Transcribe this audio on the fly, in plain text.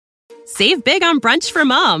Save big on brunch for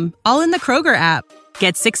mom, all in the Kroger app.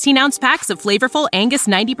 Get 16-ounce packs of flavorful Angus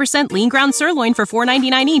 90% lean ground sirloin for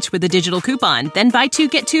 $4.99 each with a digital coupon. Then buy 2,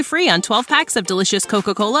 get 2 free on 12 packs of delicious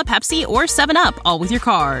Coca-Cola, Pepsi, or 7-Up, all with your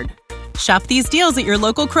card. Shop these deals at your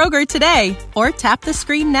local Kroger today, or tap the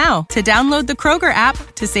screen now to download the Kroger app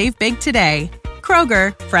to save big today.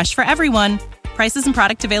 Kroger, fresh for everyone. Prices and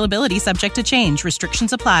product availability subject to change.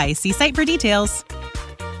 Restrictions apply. See site for details.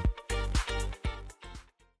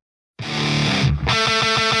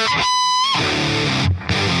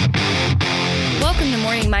 Welcome to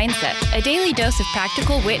Morning Mindset, a daily dose of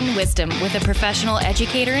practical wit and wisdom with a professional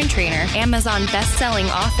educator and trainer, Amazon best-selling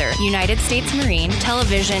author, United States Marine,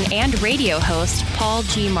 television and radio host, Paul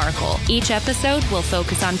G. Markel. Each episode will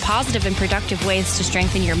focus on positive and productive ways to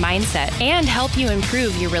strengthen your mindset and help you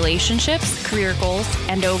improve your relationships, career goals,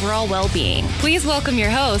 and overall well-being. Please welcome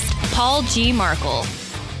your host, Paul G. Markel.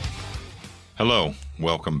 Hello,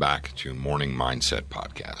 welcome back to Morning Mindset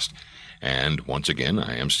Podcast. And once again,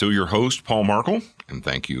 I am still your host, Paul Markel, and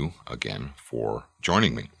thank you again for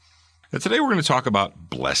joining me. Now, today we're going to talk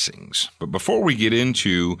about blessings. But before we get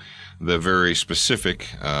into the very specific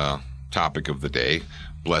topic of the day,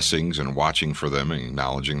 blessings and watching for them and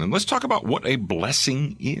acknowledging them, let's talk about what a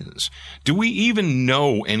blessing is. Do we even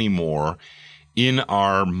know anymore in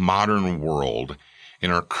our modern world,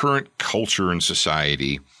 in our current culture and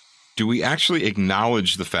society, do we actually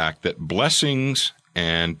acknowledge the fact that blessings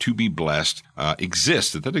and to be blessed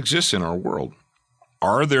exists in our world?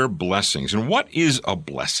 Are there blessings? And what is a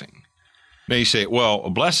blessing? Now you say, well, a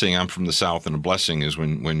blessing, I'm from the South, and a blessing is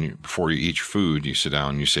when before you eat your food, you sit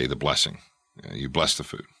down and you say the blessing. You bless the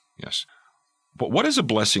food, yes. But what is a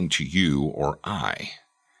blessing to you or I?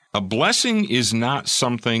 A blessing is not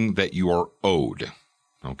something that you are owed,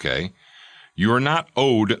 okay? You are not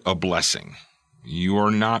owed a blessing. You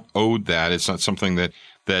are not owed that. It's not something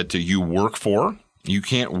that you work for. You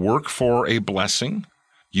can't work for a blessing.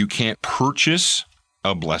 You can't purchase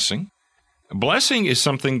a blessing. A blessing is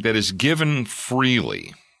something that is given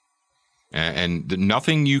freely, and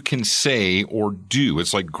nothing you can say or do.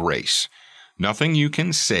 It's like grace. Nothing you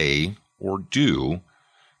can say or do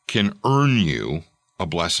can earn you a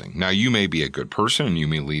blessing. Now, you may be a good person and you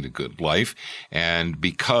may lead a good life, and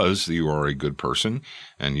because you are a good person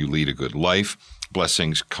and you lead a good life,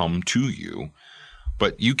 blessings come to you.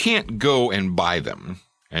 But you can't go and buy them,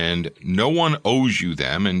 and no one owes you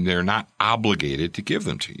them, and they're not obligated to give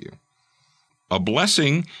them to you. A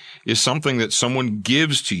blessing is something that someone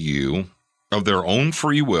gives to you of their own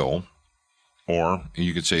free will, or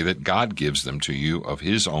you could say that God gives them to you of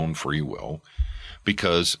his own free will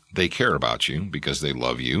because they care about you, because they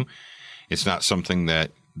love you. It's not something that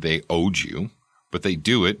they owed you, but they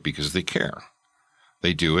do it because they care.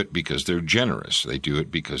 They do it because they're generous. They do it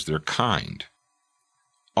because they're kind.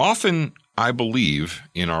 Often, I believe,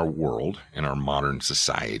 in our world, in our modern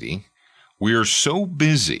society, we are so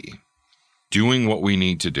busy doing what we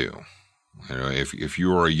need to do. You know, if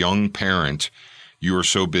you are a young parent, you are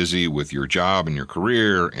so busy with your job and your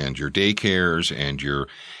career and your daycares and your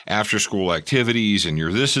after-school activities and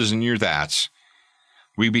your thises and your that's.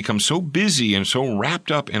 We become so busy and so wrapped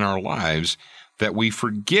up in our lives that we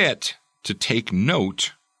forget to take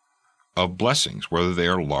note of blessings, whether they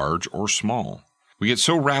are large or small. We get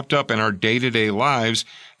so wrapped up in our day-to-day lives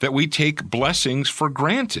that we take blessings for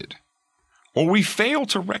granted, or we fail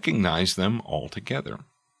to recognize them altogether.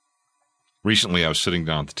 Recently, I was sitting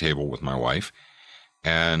down at the table with my wife,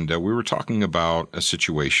 and we were talking about a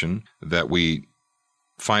situation that we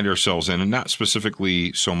find ourselves in, and not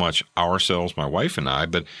specifically so much ourselves, my wife and I,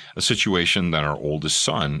 but a situation that our oldest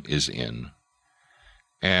son is in.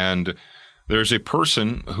 And there's a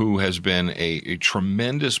person who has been a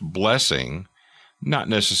tremendous blessing, not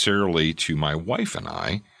necessarily to my wife and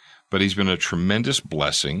I, but he's been a tremendous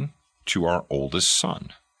blessing to our oldest son.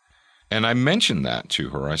 And I mentioned that to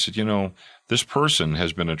her. I said, you know, this person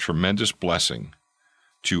has been a tremendous blessing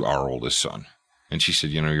to our oldest son. And she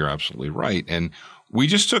said, you know, you're absolutely right. And we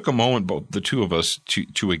just took a moment, both the two of us,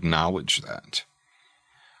 to acknowledge that.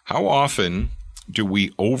 How often do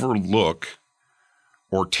we overlook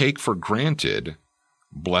or take for granted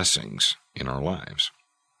blessings in our lives?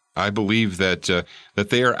 I believe that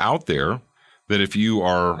they are out there, that if you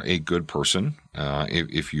are a good person,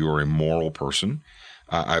 if you are a moral person,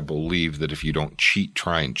 I believe that if you don't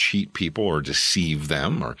try and cheat people or deceive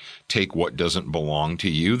them or take what doesn't belong to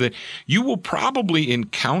you, that you will probably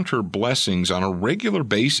encounter blessings on a regular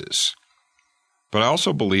basis. But I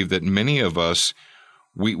also believe that many of us,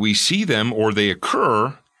 we see them or they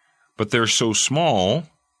occur, but they're so small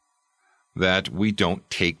that we don't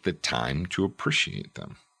take the time to appreciate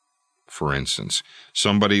them. for instance.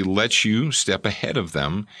 Somebody lets you step ahead of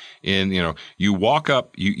them in, you walk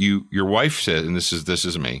up, your wife said, and this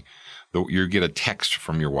is me, you get a text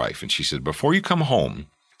from your wife and she said, before you come home,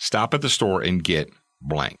 stop at the store and get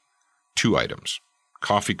blank. 2 items,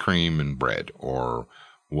 coffee cream and bread or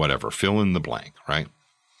whatever, fill in the blank, right?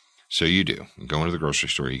 So you do. You go into the grocery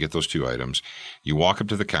store, you get those 2 items, you walk up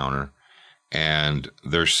to the counter and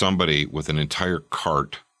there's somebody with an entire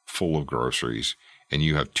cart full of groceries and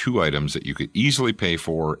you have 2 items that you could easily pay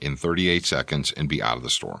for in 38 seconds and be out of the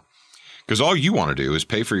store. Because all you want to do is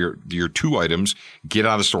pay for your 2 items, get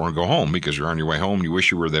out of the store and go home because you're on your way home and you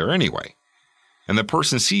wish you were there anyway. And the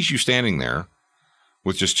person sees you standing there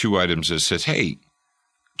with just 2 items and says, hey,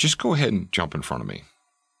 just go ahead and jump in front of me.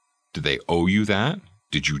 Did they owe you that?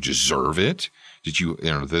 Did you deserve it? Do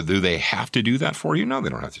they have to do that for you? No, they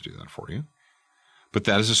don't have to do that for you. But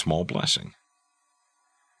that is a small blessing.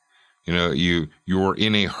 You're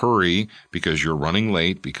in a hurry because you're running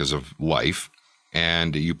late because of life,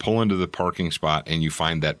 and you pull into the parking spot and you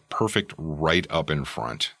find that perfect right up in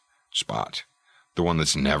front spot, the one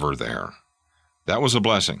that's never there. That was a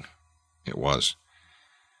blessing. It was.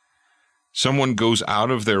 Someone goes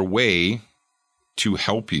out of their way to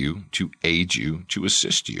help you, to aid you, to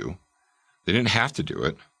assist you. They didn't have to do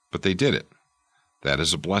it, but they did it. That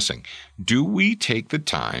is a blessing. Do we take the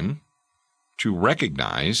time to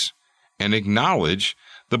recognize and acknowledge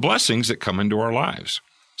the blessings that come into our lives?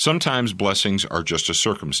 Sometimes blessings are just a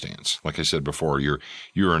circumstance. Like I said before, you're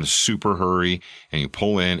in a super hurry and you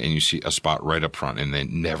pull in and you see a spot right up front and it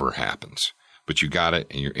never happens. But you got it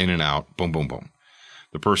and you're in and out, boom, boom, boom.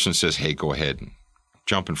 The person says, hey, go ahead and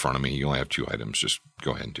jump in front of me. You only have 2 items. Just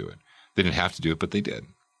go ahead and do it. They didn't have to do it, but they did.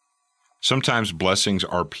 Sometimes blessings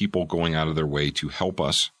are people going out of their way to help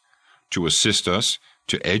us, to assist us,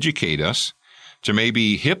 to educate us, to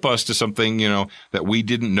maybe hip us to something, that we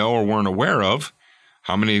didn't know or weren't aware of.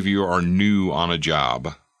 How many of you are new on a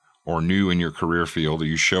job or new in your career field, or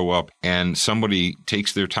you show up and somebody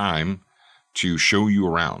takes their time to show you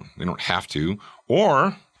around? They don't have to.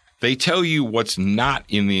 Or they tell you what's not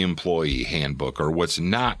in the employee handbook or what's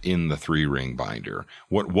not in the 3-ring binder,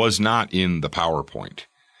 what was not in the PowerPoint.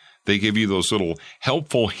 They give you those little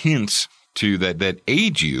helpful hints to that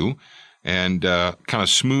aid you and kind of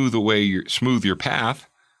smooth your path,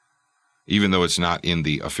 even though it's not in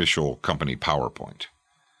the official company PowerPoint.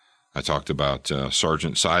 I talked about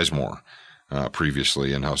Sergeant Sizemore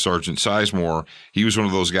previously, and how Sergeant Sizemore, he was one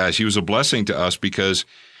of those guys. He was a blessing to us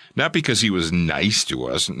not because he was nice to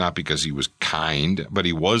us, not because he was kind, but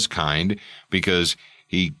he was kind because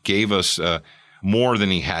he gave us more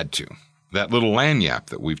than he had to. That little lanyap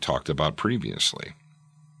that we've talked about previously.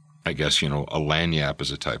 I guess, a lanyap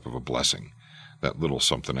is a type of a blessing, that little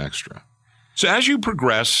something extra. So as you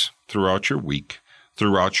progress throughout your week,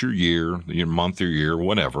 throughout your year, your month, your year,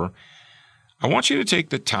 whatever, I want you to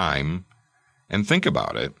take the time and think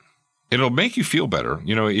about it. It'll make you feel better.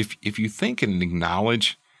 If you think and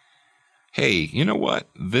acknowledge, hey, you know what?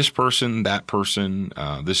 This person, that person,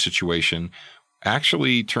 this situation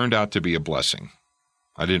actually turned out to be a blessing.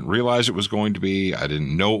 I didn't realize it was going to be. I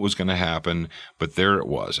didn't know it was going to happen, but there it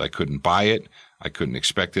was. I couldn't buy it. I couldn't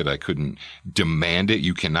expect it. I couldn't demand it.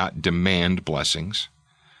 You cannot demand blessings.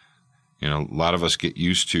 A lot of us get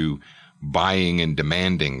used to buying and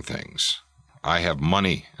demanding things. I have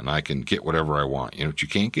money and I can get whatever I want. You know what you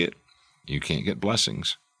can't get? You can't get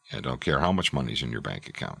blessings. I don't care how much money's in your bank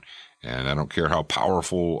account. And I don't care how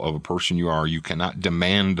powerful of a person you are. You cannot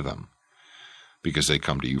demand them because they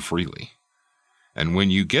come to you freely. And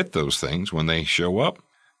when you get those things, when they show up,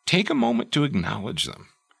 take a moment to acknowledge them.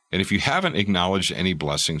 And if you haven't acknowledged any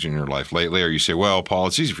blessings in your life lately, or you say, well, Paul,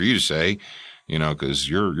 it's easy for you to say, because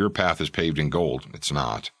your path is paved in gold. It's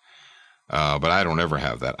not. But I don't ever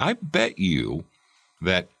have that. I bet you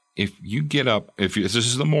that if you get up, if this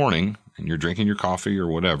is the morning and you're drinking your coffee or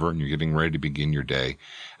whatever, and you're getting ready to begin your day,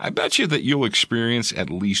 I bet you that you'll experience at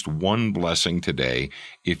least one blessing today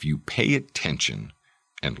if you pay attention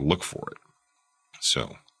and look for it.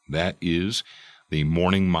 So that is the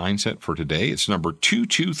morning mindset for today. It's number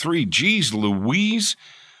 223. Geez Louise,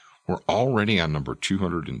 we're already on number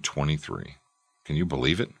 223. Can you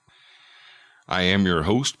believe it? I am your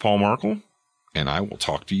host, Paul Markle, and I will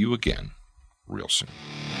talk to you again real soon.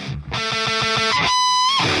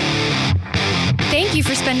 Thank you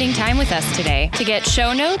for spending time with us today. To get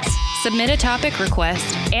show notes, submit a topic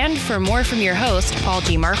request, and for more from your host, Paul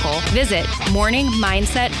G. Markle, visit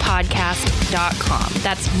morningmindsetpodcast.com.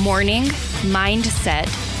 That's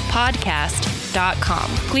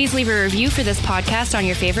morningmindsetpodcast.com. Please leave a review for this podcast on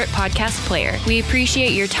your favorite podcast player. We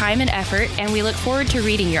appreciate your time and effort, and we look forward to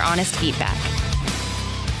reading your honest feedback.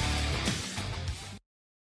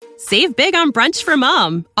 Save big on brunch for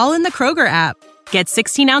mom, all in the Kroger app. Get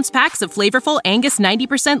 16-ounce packs of flavorful Angus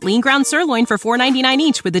 90% lean ground sirloin for $4.99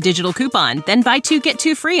 each with a digital coupon. Then buy 2, get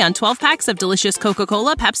 2 free on 12 packs of delicious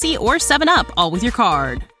Coca-Cola, Pepsi, or 7-Up, all with your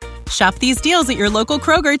card. Shop these deals at your local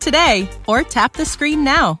Kroger today, or tap the screen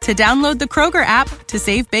now to download the Kroger app to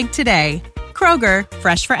save big today. Kroger,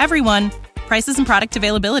 fresh for everyone. Prices and product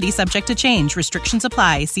availability subject to change. Restrictions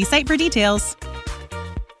apply. See site for details.